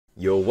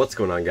Yo, what's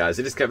going on, guys?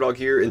 It is Kevdog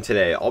here, and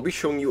today I'll be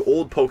showing you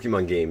old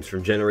Pokemon games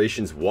from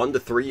generations 1 to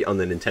 3 on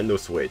the Nintendo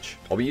Switch.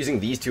 I'll be using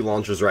these two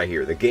launchers right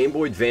here, the Game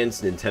Boy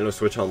Advance Nintendo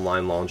Switch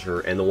Online launcher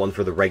and the one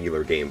for the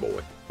regular Game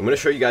Boy. I'm going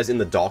to show you guys in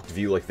the docked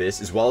view like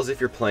this, as well as if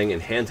you're playing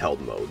in handheld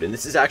mode. And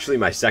this is actually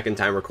my second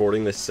time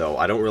recording this, so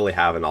I don't really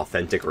have an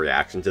authentic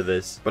reaction to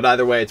this. But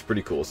either way, it's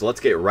pretty cool. So let's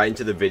get right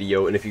into the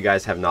video, and if you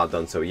guys have not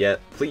done so yet,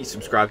 please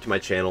subscribe to my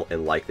channel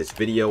and like this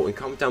video, and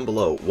comment down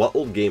below, what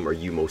old game are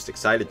you most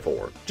excited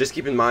for? Just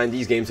keep in mind,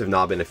 these games have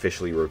not been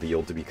officially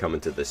revealed to be coming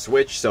to the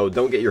Switch, so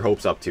don't get your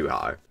hopes up too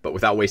high. But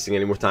without wasting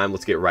any more time,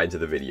 let's get right into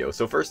the video.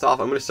 So first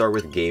off, I'm going to start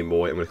with Game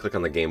Boy. I'm going to click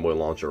on the Game Boy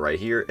launcher right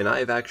here, and I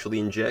have actually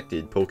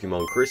injected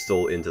Pokemon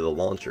Crystal into the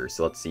launcher.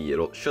 So let's see,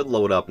 it should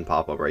load up and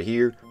pop up right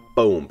here.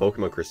 Boom,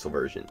 Pokemon Crystal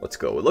version. Let's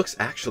go. It looks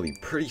actually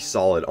pretty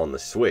solid on the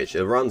Switch.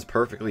 It runs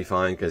perfectly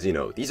fine because, you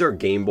know, these are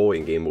Game Boy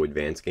and Game Boy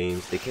Advance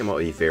games. They came out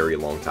a very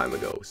long time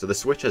ago, so the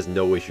Switch has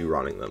no issue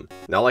running them.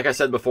 Now, like I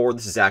said before,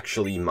 this is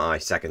actually my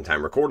second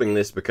time recording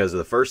this because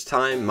the first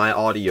time my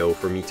audio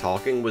for me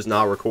talking was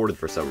not recorded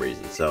for some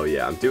reason. So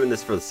yeah, I'm doing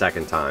this for the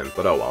second time,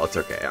 but oh well, it's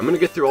okay. I'm going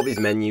to get through all these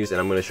menus and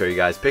I'm going to show you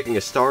guys picking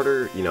a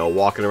starter, you know,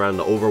 walking around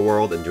the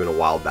overworld and doing a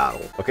wild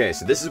battle. Okay,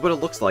 so this is what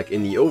it looks like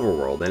in the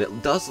overworld, and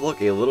it does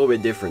look a little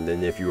bit different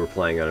than if you were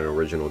playing on an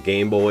original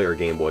Game Boy or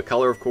Game Boy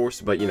Color, of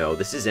course, but you know,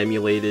 this is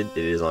emulated,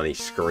 it is on a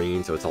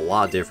screen, so it's a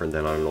lot different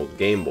than on an old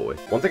Game Boy.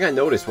 One thing I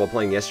noticed while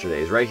playing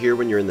yesterday is right here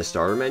when you're in the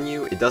starter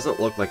menu, it doesn't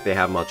look like they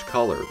have much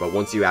color, but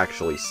once you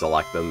actually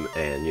select them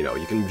and, you know,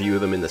 you can view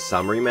them in the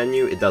summary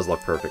menu, it does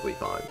look perfectly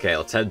fine. Okay,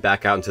 let's head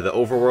back out into the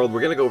overworld.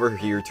 We're gonna go over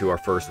here to our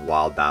first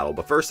wild battle,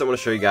 but first I want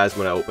to show you guys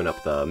when I open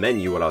up the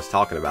menu what I was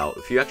talking about.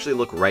 If you actually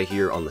look right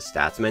here on the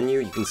stats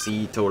menu, you can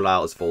see Total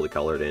Out is fully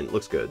colored in. It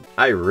looks good.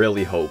 I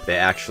really hope they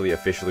actually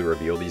officially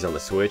reveal these on the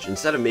Switch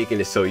instead of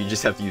making it so you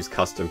just have to use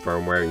custom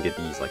firmware and get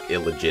these like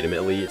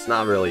illegitimately. It's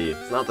not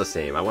the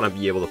same. I want to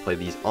be able to play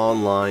these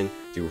online,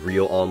 do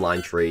real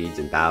online trades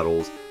and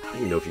battles. I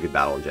don't even know if you could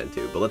battle in Gen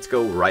 2, but let's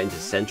go right into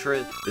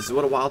Centra. This is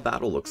what a wild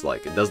battle looks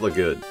like. It does look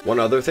good.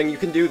 One other thing you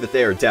can do that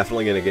they are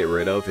definitely going to get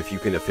rid of if you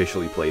can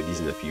officially play these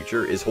in the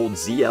future is hold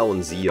ZL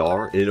and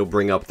ZR, and it'll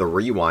bring up the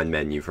rewind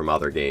menu from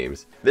other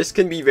games. This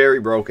can be very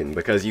broken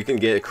because you can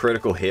get a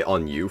critical hit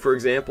on you, for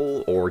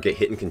example, or get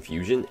hit in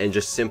confusion and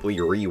just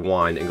simply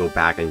rewind and go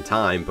back in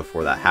time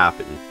before that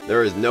happened.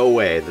 There is no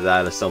way that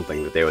that is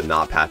something that they would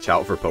not patch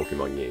out for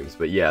Pokemon games.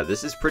 But yeah,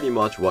 this is pretty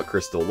much what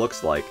Crystal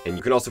looks like, and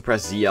you can also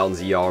press ZL and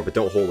ZR, but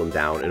don't hold them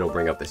down, and it'll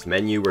bring up this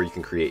menu where you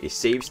can create a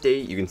save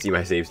state. You can see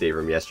my save state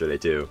from yesterday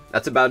too.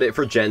 That's about it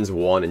for Gens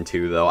 1 and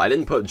 2 though. I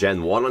didn't put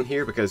Gen 1 on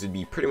here because it'd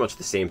be pretty much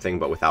the same thing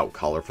but without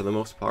color for the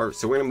most part,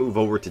 so we're gonna move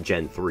over to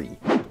Gen 3.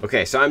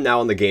 Okay, so I'm now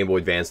on the Game Boy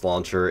Advance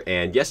launcher,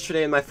 and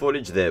yesterday in my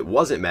footage that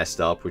wasn't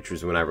messed up, which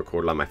was when I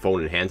recorded on my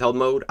phone in handheld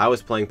mode, I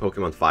was playing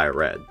Pokemon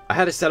FireRed. I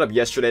had it set up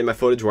yesterday in my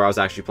footage where I was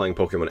actually playing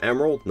Pokemon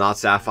Emerald, not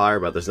Sapphire,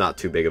 but there's not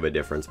too big of a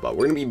difference. But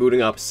we're gonna be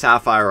booting up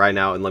Sapphire right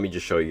now, and let me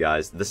just show you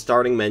guys. The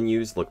starting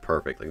menus look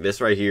perfect, like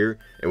this right here,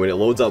 and when it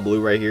loads up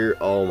blue right here,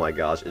 oh my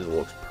gosh, it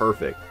looks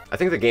perfect. I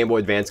think the Game Boy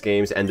Advance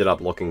games ended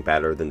up looking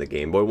better than the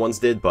Game Boy ones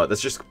did, but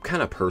that's just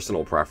kind of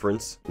personal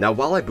preference. Now,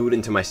 while I boot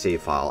into my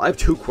save file, I have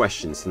two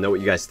questions to know what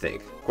you guys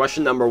think.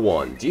 Question number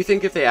 1, do you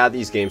think if they add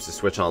these games to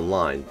Switch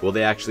Online, will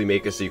they actually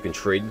make it so you can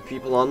trade with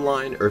people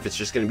online, or if it's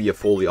just going to be a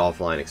fully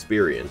offline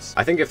experience?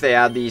 I think if they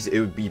add these, it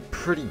would be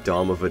pretty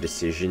dumb of a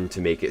decision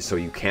to make it so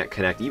you can't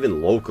connect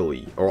even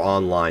locally or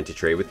online to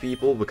trade with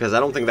people, because I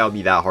don't think that would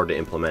be that hard to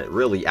implement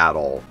really at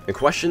all. And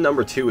question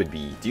number 2 would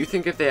be, do you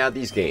think if they add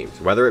these games,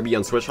 whether it be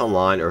on Switch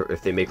Online or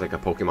if they make like a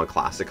Pokemon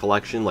Classic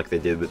collection like they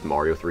did with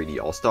Mario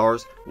 3D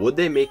All-Stars, would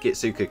they make it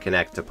so you could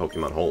connect to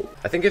Pokemon Home?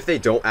 I think if they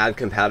don't add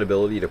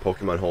compatibility to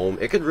Pokemon Home,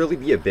 it could really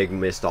be a big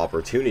missed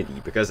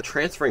opportunity, because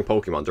transferring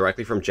Pokemon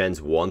directly from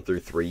Gens 1 through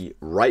 3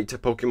 right to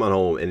Pokemon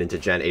Home and into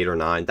Gen 8 or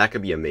 9, that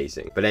could be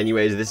amazing. But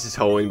anyways, this is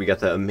Hoenn. We got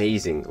the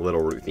amazing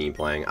Little Root theme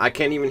playing. I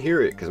can't even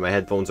hear it because my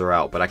headphones are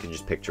out, but I can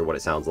just picture what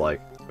it sounds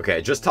like.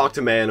 Okay, just talked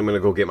to man. I'm gonna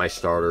go get my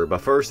starter,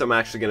 but first I'm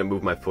actually gonna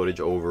move my footage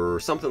over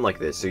something like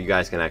this so you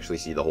guys can actually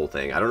see the whole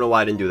thing. I don't know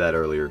why I didn't do that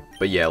earlier,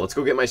 but yeah, let's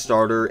go get my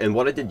starter. And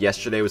what I did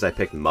yesterday was I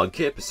picked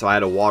Mudkip, so I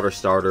had a water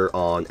starter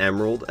on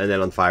Emerald, and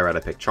then on FireRed I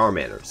picked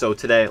Charmander. So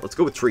today, let's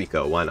go with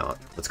Trico. Why not?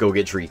 Let's go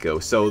get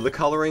Trico. So the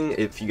coloring,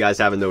 if you guys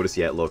haven't noticed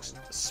yet, looks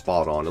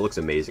spot on. It looks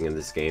amazing in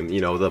this game. You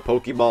know, the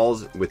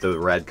Pokeballs with the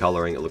red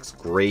coloring, it looks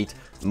great.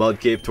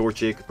 Mudkip,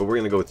 Torchic, but we're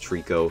gonna go with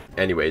Trico.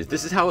 Anyways,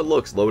 this is how it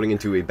looks loading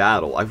into a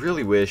battle. I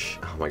really wish,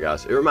 oh my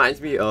gosh, it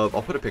reminds me of,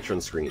 I'll put a picture on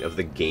the screen, of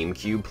the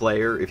GameCube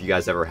player, if you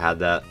guys ever had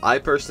that. I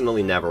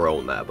personally never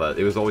owned that, but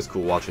it was always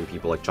cool watching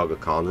people like Chugga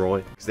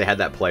Conroy, because they had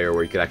that player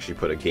where you could actually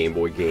put a Game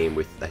Boy game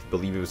with, I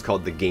believe it was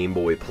called the Game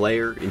Boy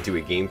Player, into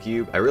a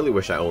GameCube. I really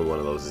wish I owned one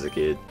of those as a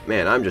kid.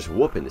 Man, I'm just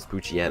whooping this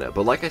Poochyena,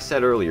 but like I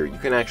said earlier, you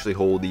can actually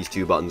hold these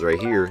two buttons right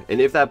here, and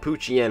if that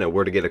Poochyena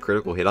were to get a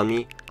critical hit on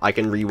me, I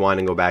can rewind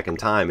and go back in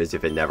time as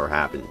if it never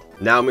happened.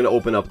 Now I'm going to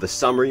open up the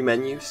summary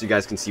menu so you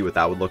guys can see what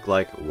that would look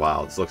like.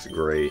 Wow, this looks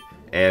great.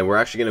 And we're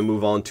actually going to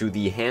move on to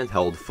the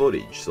handheld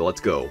footage, so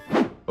let's go.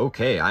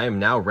 Okay, I am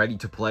now ready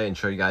to play and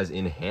show you guys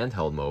in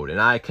handheld mode,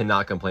 and I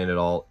cannot complain at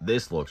all.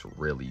 This looks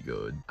really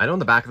good. I know in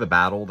the back of the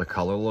battle, the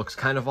color looks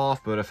kind of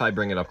off, but if I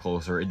bring it up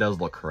closer, it does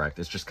look correct.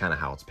 It's just kind of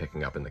how it's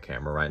picking up in the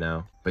camera right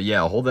now. But yeah,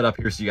 I'll hold it up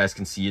here so you guys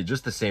can see it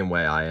just the same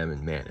way I am,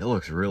 and man, it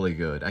looks really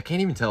good. I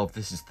can't even tell if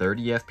this is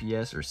 30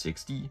 FPS or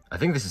 60. I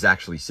think this is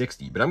actually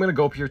 60, but I'm going to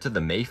go up here to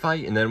the May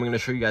fight, and then I'm going to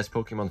show you guys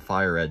Pokemon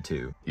FireRed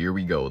 2. Here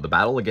we go, the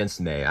battle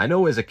against May. I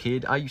know as a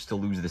kid, I used to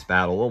lose this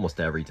battle almost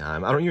every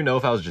time. I don't even know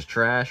if I was just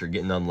trash or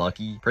getting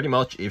unlucky. Pretty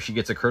much, if she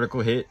gets a critical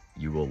hit,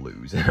 you will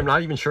lose. And I'm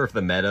not even sure if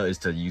the meta is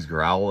to use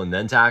Growl and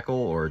then tackle,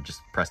 or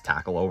just press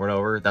tackle over and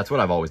over. That's what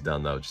I've always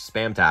done though, just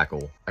spam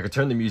tackle. I could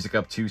turn the music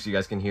up too so you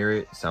guys can hear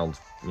it. It sounds,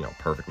 you know,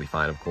 perfectly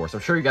fine, of course.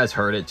 I'm sure you guys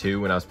heard it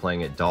too when I was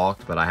playing it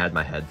docked, but I had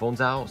my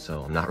headphones out,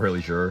 so I'm not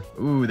really sure.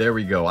 Ooh, there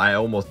we go. I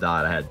almost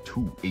died. I had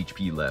 2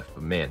 HP left,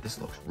 but man, this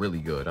looks really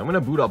good. I'm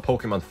gonna boot up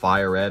Pokemon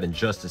FireRed in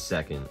just a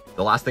second.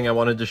 The last thing I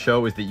wanted to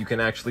show is that you can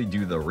actually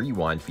do the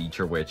rewind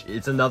feature, which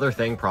it's another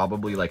thing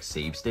probably like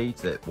save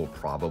states that will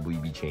probably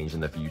be changed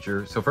in the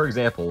future. So for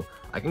example,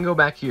 I can go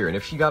back here, and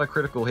if she got a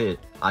critical hit,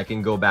 I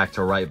can go back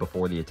to right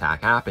before the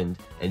attack happened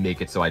and make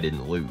it so I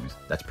didn't lose.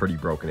 That's pretty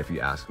broken if you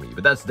ask me,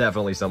 but that's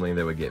definitely something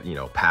that would get, you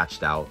know,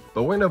 patched out.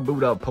 But we're gonna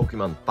boot up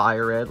Pokemon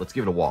FireRed. Let's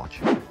give it a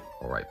watch.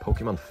 Alright,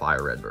 Pokemon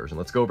FireRed version.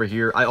 Let's go over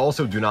here. I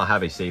also do not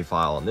have a save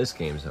file on this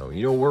game, so,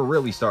 you know, we're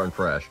really starting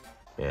fresh.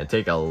 Man,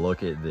 take a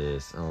look at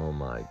this. Oh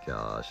my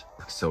gosh.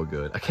 Looks so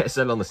good. I can't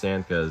set it on the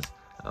sand because...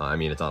 I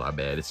mean, it's not that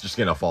bad. It's just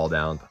gonna fall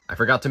down. I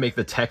forgot to make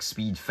the text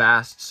speed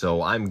fast,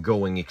 so I'm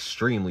going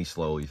extremely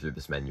slowly through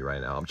this menu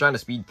right now. I'm trying to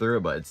speed through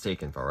it, but it's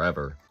taking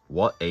forever.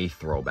 What a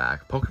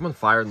throwback. Pokemon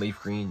Fire and Leaf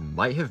Green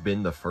might have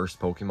been the first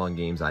Pokemon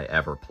games I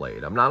ever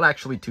played. I'm not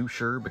actually too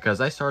sure because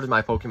I started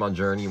my Pokemon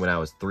journey when I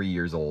was 3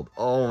 years old.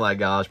 Oh my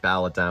gosh,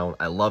 Pallet Town.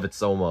 I love it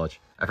so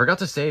much. I forgot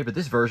to say, but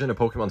this version of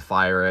Pokemon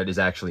FireRed is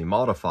actually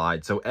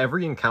modified, so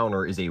every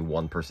encounter is a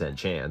 1%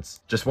 chance.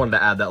 Just wanted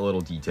to add that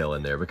little detail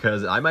in there,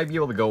 because I might be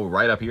able to go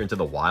right up here into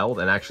the wild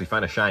and actually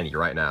find a shiny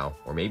right now.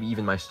 Or maybe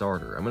even my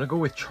starter. I'm gonna go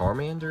with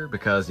Charmander,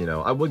 because, you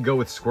know, I would go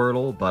with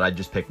Squirtle, but I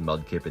just picked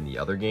Mudkip in the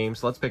other game,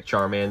 so let's pick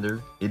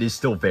Charmander. It is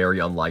still very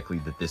unlikely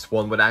that this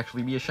one would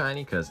actually be a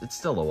shiny, because it's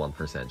still a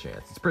 1%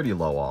 chance. It's pretty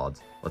low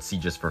odds. Let's see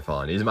just for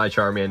fun. Is my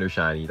Charmander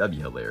shiny? That'd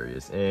be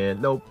hilarious.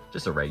 And nope,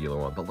 just a regular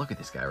one. But look at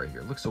this guy right here.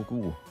 It looks so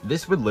cool.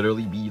 This would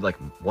literally be like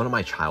one of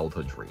my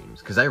childhood dreams,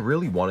 because I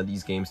really wanted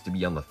these games to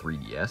be on the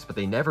 3DS, but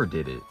they never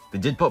did it. They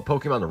did put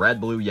Pokemon Red,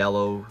 Blue,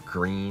 Yellow,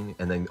 Green,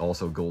 and then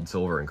also Gold,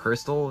 Silver, and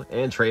Crystal,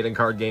 and trading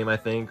card game, I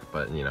think.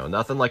 But, you know,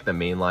 nothing like the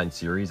mainline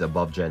series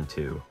above Gen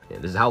 2.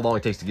 And this is how long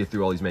it takes to get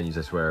through all these menus,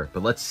 I swear.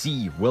 But let's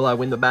see. Will I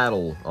win the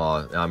battle?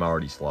 I'm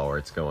already slower.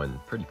 It's going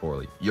pretty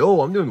poorly.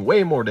 Yo, I'm doing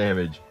way more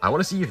damage. I want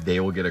to see if they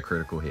will get a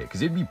critical hit,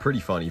 because it'd be pretty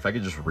funny if I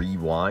could just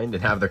rewind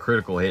and have the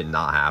critical hit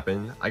not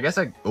happen. I guess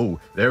oh,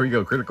 there we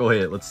go, critical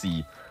hit. Let's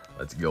see.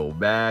 Let's go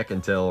back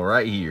until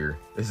right here.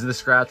 This is the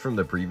scratch from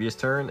the previous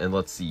turn, and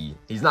let's see.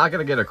 He's not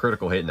gonna get a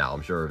critical hit now,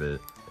 I'm sure of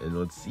it. And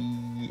let's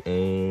see,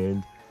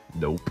 and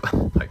nope.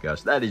 Oh my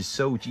gosh, that is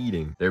so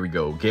cheating. There we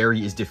go.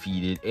 Gary is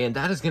defeated, and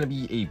that is going to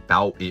be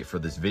about it for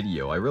this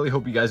video. I really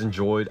hope you guys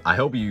enjoyed. I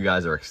hope you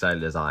guys are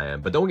excited as I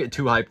am, but don't get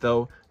too hyped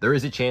though. There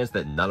is a chance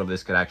that none of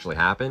this could actually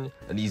happen,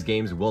 and these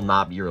games will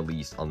not be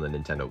released on the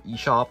Nintendo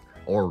eShop,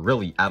 or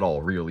really at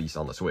all re-released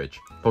on the Switch.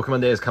 Pokemon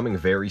Day is coming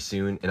very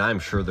soon, and I'm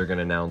sure they're going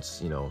to announce,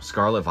 you know,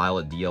 Scarlet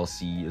Violet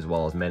DLC as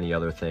well as many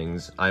other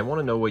things. I want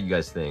to know what you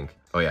guys think.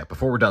 Oh yeah,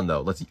 before we're done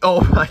though, let's see.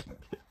 Oh my...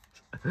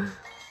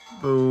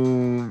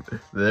 Boom.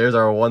 There's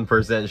our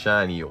 1%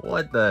 shiny.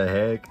 What the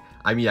heck?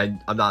 I mean,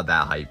 I'm not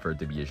that hyped for it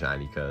to be a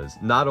shiny, because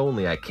not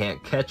only I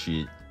can't catch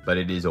it, but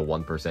it is a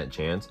 1%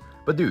 chance.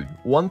 But dude,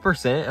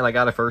 1% and I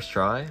got a first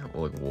try?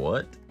 Like,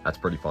 what? That's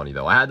pretty funny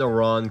though. I had to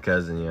run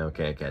because, you know,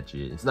 can't catch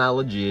it. It's not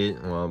legit.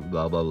 Well,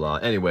 blah, blah, blah.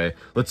 Anyway,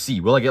 let's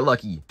see. Will I get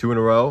lucky? 2 in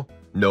a row?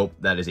 Nope,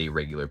 that is a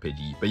regular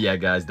Pidgey. But yeah,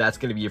 guys, that's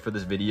going to be it for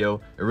this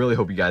video. I really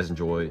hope you guys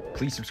enjoy.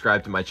 Please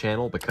subscribe to my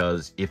channel,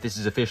 because if this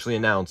is officially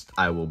announced,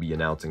 I will be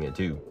announcing it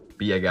too.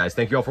 But yeah, guys,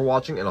 thank you all for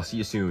watching, and I'll see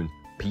you soon.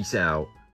 Peace out.